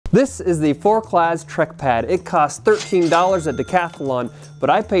This is the 4-class Trek Pad. It costs $13 at Decathlon, but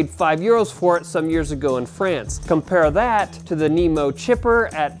I paid €5 for it some years ago in France. Compare that to the Nemo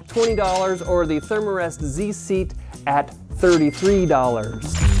Chipper at $20 or the Thermarest Z Seat at $33.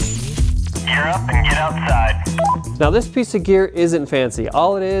 Gear up and get outside. Now this piece of gear isn't fancy.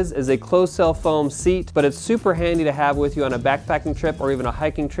 All it is a closed cell foam seat, but it's super handy to have with you on a backpacking trip or even a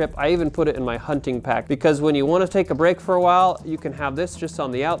hiking trip. I even put it in my hunting pack because when you want to take a break for a while, you can have this just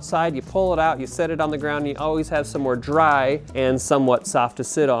on the outside. You pull it out, you set it on the ground, and you always have somewhere dry and somewhat soft to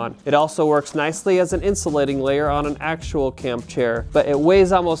sit on. It also works nicely as an insulating layer on an actual camp chair, but it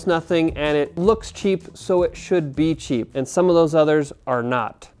weighs almost nothing and it looks cheap, so it should be cheap. And some of those others are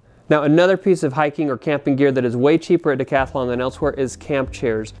not. Now another piece of hiking or camping gear that is way cheaper at Decathlon than elsewhere is camp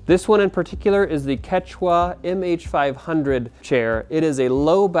chairs. This one in particular is the Quechua MH500 chair. It is a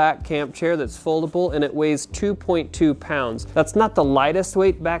low back camp chair that's foldable and it weighs 2.2 pounds. That's not the lightest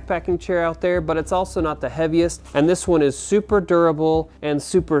weight backpacking chair out there, but it's also not the heaviest. And this one is super durable and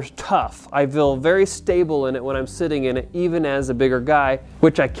super tough. I feel very stable in it when I'm sitting in it, even as a bigger guy,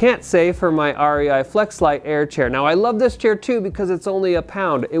 which I can't say for my REI FlexLite Air chair. Now I love this chair too because it's only a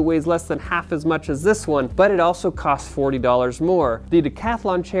pound. It weighs less than half as much as this one, but it also costs $40 more. The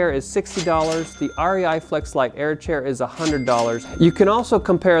Decathlon chair is $60. The REI FlexLite Air chair is $100. You can also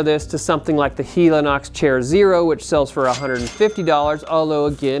compare this to something like the Helinox Chair Zero, which sells for $150, although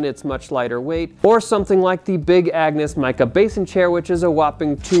again, it's much lighter weight, or something like the Big Agnes Mica Basin chair, which is a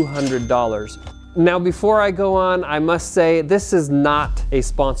whopping $200. Now before I go on, I must say this is not a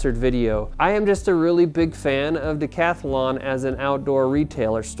sponsored video. I am just a really big fan of Decathlon as an outdoor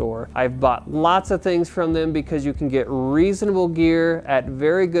retailer store. I've bought lots of things from them because you can get reasonable gear at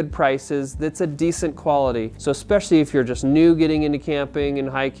very good prices that's a decent quality. So especially if you're just new getting into camping and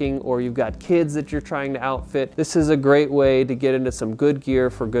hiking, or you've got kids that you're trying to outfit, this is a great way to get into some good gear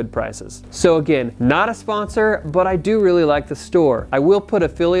for good prices. So again, not a sponsor, but I do really like the store. I will put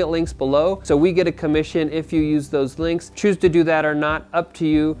affiliate links below so we get a commission if you use those links. Choose to do that or not, up to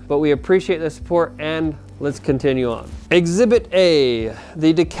you, but we appreciate the support and let's continue on. Exhibit A,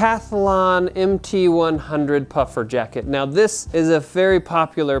 the Decathlon MT100 puffer jacket. Now this is a very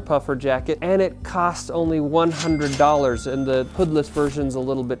popular puffer jacket and it costs only $100 and the hoodless version's a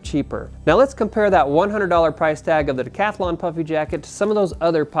little bit cheaper. Now let's compare that $100 price tag of the Decathlon puffy jacket to some of those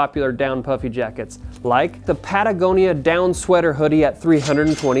other popular down puffy jackets, like the Patagonia down sweater hoodie at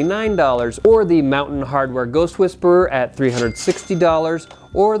 $329, or the Mountain Hardwear Ghost Whisperer at $360,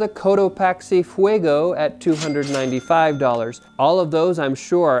 or the Cotopaxi Fuego at $295. All of those I'm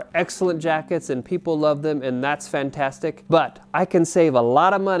sure are excellent jackets and people love them and that's fantastic, but I can save a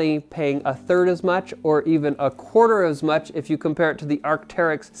lot of money paying a third as much or even a quarter as much if you compare it to the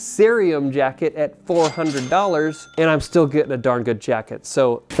Arc'teryx Cerium jacket at $400, and I'm still getting a darn good jacket.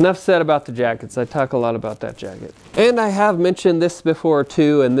 So enough said about the jackets. I talk a lot about that jacket. And I have mentioned this before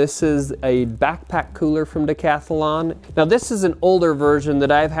too, and this is a backpack cooler from Decathlon. Now this is an older version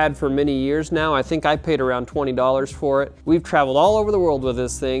that I've had for many years now. I think I paid around $20 for it. We've traveled all over the world with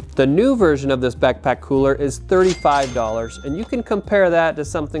this thing. The new version of this backpack cooler is $35, and you can compare that to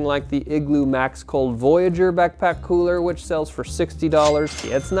something like the Igloo Max Cold Voyager backpack cooler, which sells for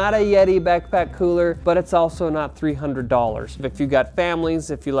 $60. It's not a Yeti backpack cooler, but it's also not $300. If you got families,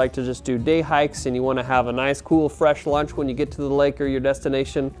 if you like to just do day hikes and you want to have a nice, cool, fresh lunch when you get to the lake or your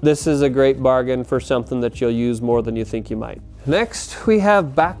destination, this is a great bargain for something that you'll use more than you think you might. Next, we have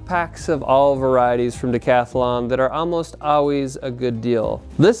backpacks of all varieties from Decathlon that are almost always a good deal.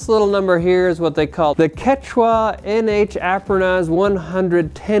 This little number here is what they call the Quechua NH Apronaz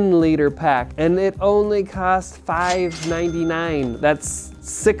 110-liter pack, and it only costs $5.99. That's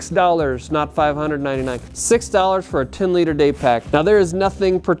 $6, not $599. $6 for a 10-liter day pack. Now there is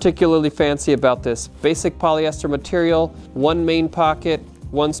nothing particularly fancy about this. Basic polyester material, one main pocket,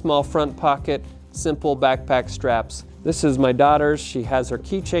 one small front pocket, simple backpack straps. This is my daughter's. She has her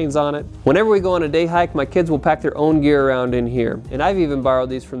keychains on it. Whenever we go on a day hike, my kids will pack their own gear around in here. And I've even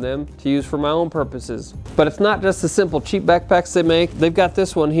borrowed these from them to use for my own purposes. But it's not just the simple cheap backpacks they make. They've got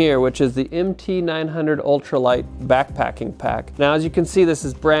this one here, which is the MT900 Ultralight Backpacking Pack. Now, as you can see, this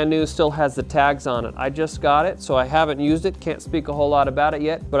is brand new, still has the tags on it. I just got it, so I haven't used it. Can't speak a whole lot about it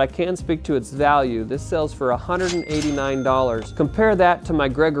yet, but I can speak to its value. This sells for $189. Compare that to my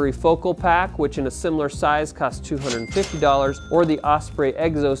Gregory Focal Pack, which in a similar size costs $250, or the Osprey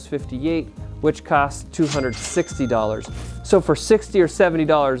Exos 58, which costs $260. So for $60 or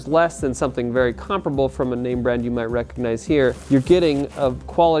 $70 less than something very comparable from a name brand you might recognize here, you're getting a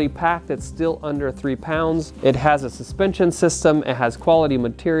quality pack that's still under 3 pounds. It has a suspension system, it has quality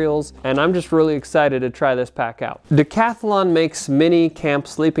materials, and I'm just really excited to try this pack out. Decathlon makes mini camp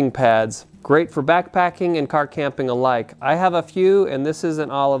sleeping pads. Great for backpacking and car camping alike. I have a few, and this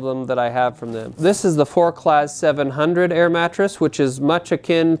isn't all of them that I have from them. This is the 4-Class 700 air mattress, which is much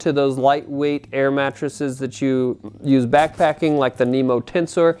akin to those lightweight air mattresses that you use backpacking, like the Nemo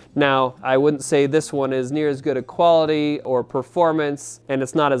Tensor. Now, I wouldn't say this one is near as good a quality or performance, and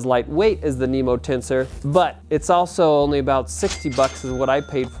it's not as lightweight as the Nemo Tensor, but it's also only about 60 bucks is what I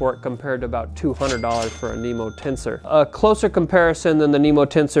paid for it, compared to about $200 for a Nemo Tensor. A closer comparison than the Nemo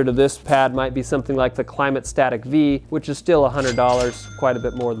Tensor to this pad might be something like the Climate Static V, which is still $100, quite a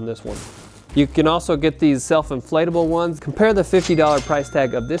bit more than this one. You can also get these self-inflatable ones. Compare the $50 price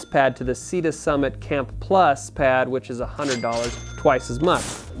tag of this pad to the Sea Summit Camp Plus pad, which is $100, twice as much.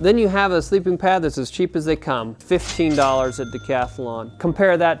 Then you have a sleeping pad that's as cheap as they come, $15 at Decathlon.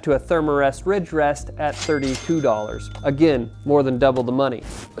 Compare that to a Thermarest Ridge Rest at $32. Again, more than double the money.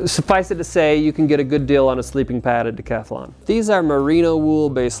 Suffice it to say, you can get a good deal on a sleeping pad at Decathlon. These are merino wool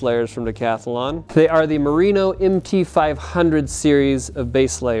base layers from Decathlon. They are the Merino MT500 series of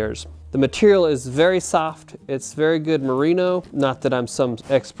base layers. The material is very soft, it's very good merino. Not that I'm some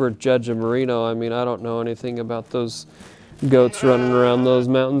expert judge of merino, I mean, I don't know anything about those goats running around those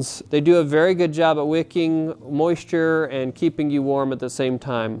mountains. They do a very good job at wicking moisture and keeping you warm at the same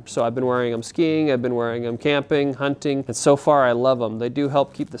time. So I've been wearing them skiing, I've been wearing them camping, hunting, and so far I love them. They do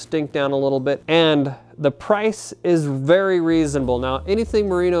help keep the stink down a little bit, and the price is very reasonable. Now, anything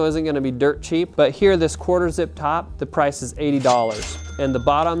merino isn't going to be dirt cheap, but here, this quarter zip top, the price is $80, and the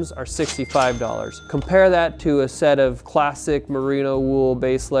bottoms are $65. Compare that to a set of classic merino wool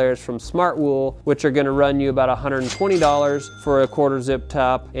base layers from Smart Wool, which are going to run you about $120 for a quarter zip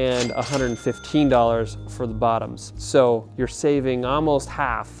top and $115 for the bottoms. So you're saving almost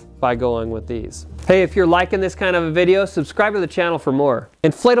half by going with these. Hey, if you're liking this kind of a video, subscribe to the channel for more.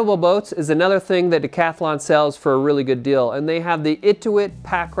 Inflatable boats is another thing that Decathlon sells for a really good deal, and they have the Ituit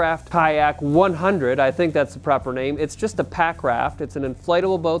Pack Raft Kayak 100, I think that's the proper name. It's just a pack raft. It's an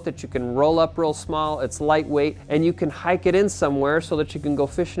inflatable boat that you can roll up real small, it's lightweight, and you can hike it in somewhere so that you can go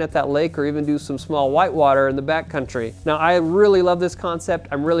fishing at that lake or even do some small whitewater in the backcountry. Now, I really love this concept.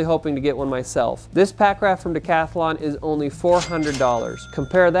 I'm really hoping to get one myself. This pack raft from Decathlon is only $400.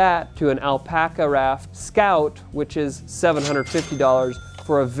 Compare that to an Alpaca Raft Scout, which is $750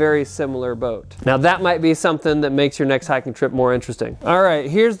 for a very similar boat. Now that might be something that makes your next hiking trip more interesting. All right,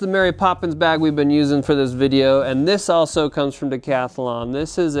 here's the Mary Poppins bag we've been using for this video, and this also comes from Decathlon.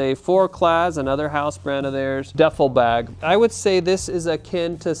 This is a 4-Class, another house brand of theirs, duffel bag. I would say this is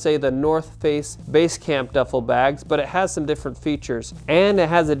akin to, say, the North Face Base Camp duffel bags, but it has some different features, and it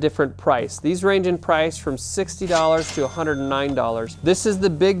has a different price. These range in price from $60 to $109. This is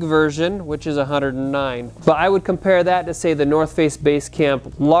the big version, which is $109, but I would compare that to, say, the North Face Base Camp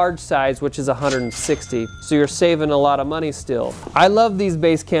large size, which is $160. So you're saving a lot of money still. I love these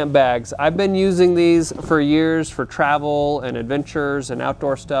base camp bags. I've been using these for years for travel and adventures and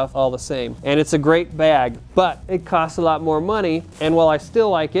outdoor stuff all the same. And it's a great bag, but it costs a lot more money. And while I still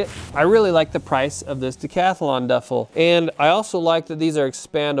like it, I really like the price of this Decathlon duffel. And I also like that these are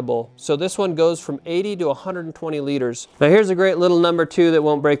expandable. So this one goes from 80 to 120 liters. Now here's a great little number 2 that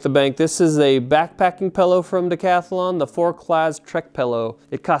won't break the bank. This is a backpacking pillow from Decathlon, the 4-Class Trek Pillow.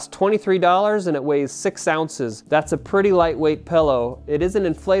 It costs $23 and it weighs 6 ounces. That's a pretty lightweight pillow. It is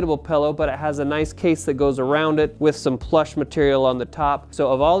an inflatable pillow, but it has a nice case that goes around it with some plush material on the top.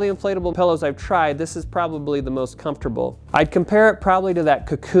 So of all the inflatable pillows I've tried, this is probably the most comfortable. I'd compare it probably to that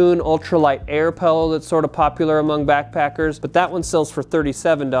Cocoon ultralight air pillow that's sort of popular among backpackers, but that one sells for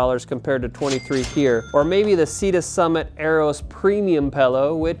 $37 compared to $23 here. Or maybe the Sea Summit Aeros Premium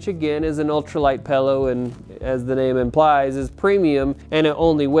pillow, which again is an ultralight pillow and, as the name implies, is premium, and it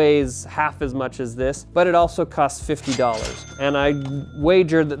only weighs half as much as this, but it also costs $50. And I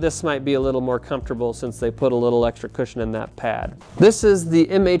wager that this might be a little more comfortable since they put a little extra cushion in that pad. This is the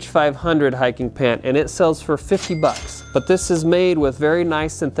MH500 hiking pant, and it sells for 50 bucks. But this is made with very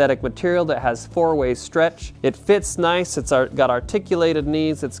nice synthetic material that has 4-way stretch. It fits nice, it's got articulated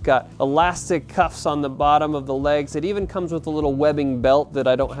knees, it's got elastic cuffs on the bottom of the legs. It even comes with a little webbing belt that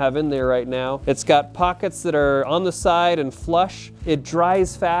I don't have in there right now. It's got pockets that are on the side and flush. It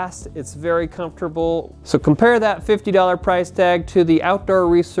dries fast, it's very comfortable. So compare that $50 price tag to the Outdoor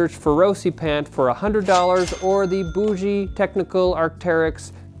Research Feroci pant for $100 or the Bougie Technical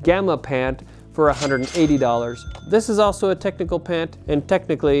Arc'teryx Gamma pant for $180. This is also a technical pant, and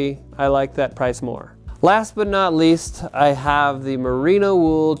technically I like that price more. Last but not least, I have the merino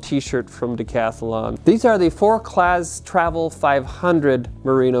wool t-shirt from Decathlon. These are the 4-Class Travel 500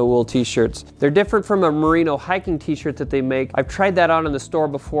 merino wool t-shirts. They're different from a merino hiking t-shirt that they make. I've tried that on in the store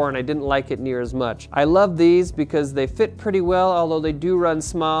before and I didn't like it near as much. I love these because they fit pretty well, although they do run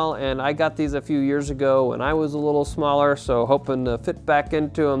small, and I got these a few years ago when I was a little smaller, so hoping to fit back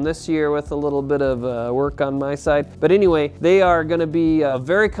into them this year with a little bit of work on my side. But anyway, they are gonna be a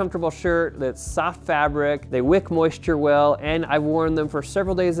very comfortable shirt that's soft fabric. They wick moisture well, and I've worn them for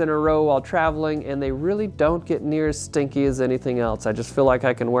several days in a row while traveling, and they really don't get near as stinky as anything else. I just feel like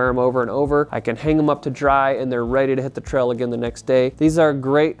I can wear them over and over. I can hang them up to dry, and they're ready to hit the trail again the next day. These are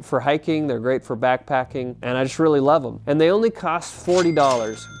great for hiking, they're great for backpacking, and I just really love them. And they only cost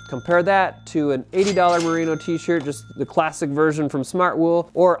 $40. Compare that to an $80 merino t-shirt, just the classic version from Smartwool,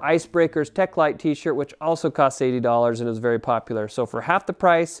 or Icebreaker's Techlite t-shirt, which also costs $80 and is very popular. So for half the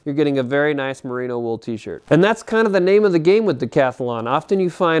price, you're getting a very nice merino wool t-shirt. And that's kind of the name of the game with Decathlon. Often you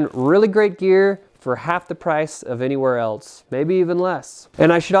find really great gear for half the price of anywhere else, maybe even less.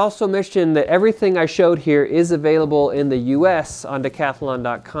 And I should also mention that everything I showed here is available in the US on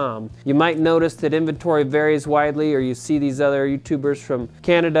Decathlon.com. You might notice that inventory varies widely, or you see these other YouTubers from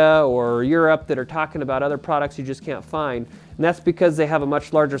Canada or Europe that are talking about other products you just can't find. And that's because they have a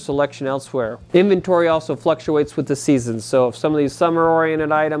much larger selection elsewhere. Inventory also fluctuates with the seasons, so if some of these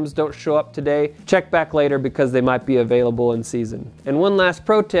summer-oriented items don't show up today, check back later because they might be available in season. And one last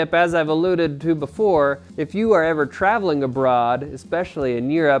pro tip, as I've alluded to before, if you are ever traveling abroad, especially in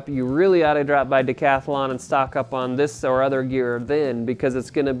Europe, you really ought to drop by Decathlon and stock up on this or other gear then, because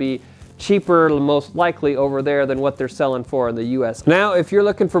it's going to be cheaper, most likely, over there than what they're selling for in the US. Now, if you're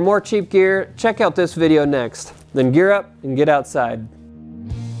looking for more cheap gear, check out this video next. Then gear up and get outside.